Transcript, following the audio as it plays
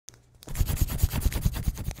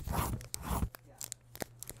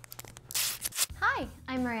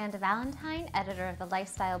I'm Miranda Valentine, editor of the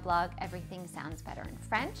lifestyle blog Everything Sounds Better in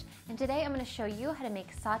French, and today I'm going to show you how to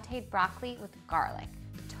make sauteed broccoli with garlic.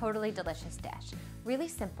 Totally delicious dish. Really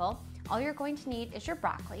simple. All you're going to need is your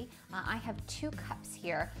broccoli. I have 2 cups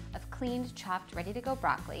here of cleaned, chopped, ready-to-go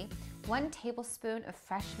broccoli, 1 tablespoon of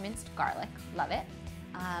fresh minced garlic, love it.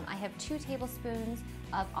 I have 2 tablespoons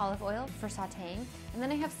of olive oil for sauteing, and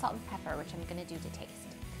then I have salt and pepper, which I'm going to do to taste.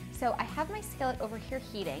 So I have my skillet over here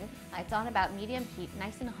heating. It's on about medium heat,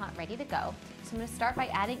 nice and hot, ready to go. So I'm going to start by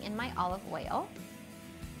adding in my olive oil.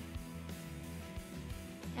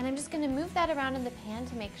 And I'm just going to move that around in the pan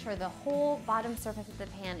to make sure the whole bottom surface of the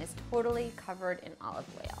pan is totally covered in olive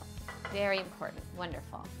oil. Very important,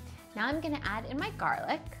 wonderful. Now I'm going to add in my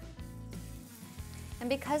garlic. And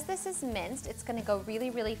because this is minced, it's going to go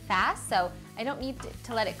really, really fast, so I don't need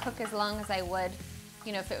to let it cook as long as I would,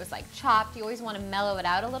 you know, if it was like chopped. You always want to mellow it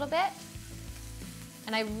out a little bit.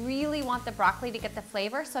 And I really want the broccoli to get the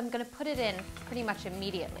flavor, so I'm going to put it in pretty much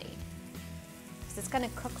immediately. Because it's going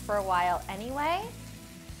to cook for a while anyway.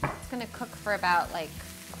 It's going to cook for about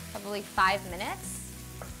probably 5 minutes.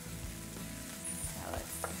 So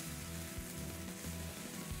let's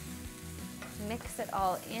mix it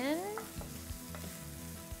all in.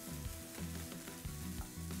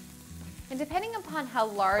 And depending upon how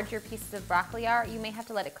large your pieces of broccoli are, you may have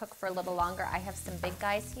to let it cook for a little longer. I have some big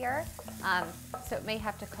guys here, so it may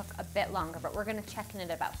have to cook a bit longer, but we're going to check in at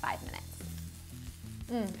about 5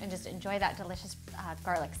 minutes. And just enjoy that delicious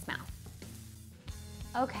garlic smell.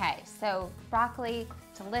 Okay, so broccoli,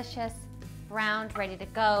 delicious, browned, ready to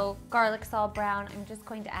go. Garlic's all brown. I'm just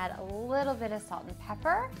going to add a little bit of salt and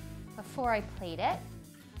pepper before I plate it.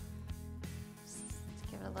 Just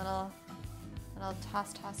give it a little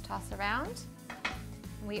toss around.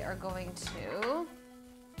 We are going to, oh,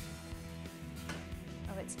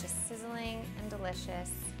 it's just sizzling and delicious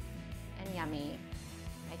and yummy.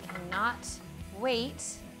 I cannot wait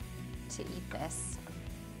to eat this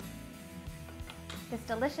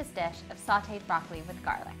delicious dish of sauteed broccoli with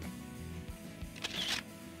garlic.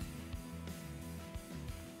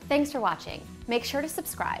 Thanks for watching. Make sure to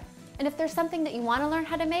subscribe. And if there's something that you want to learn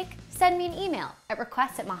how to make, send me an email at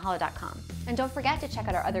requests@mahalo.com. And don't forget to check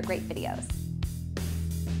out our other great videos.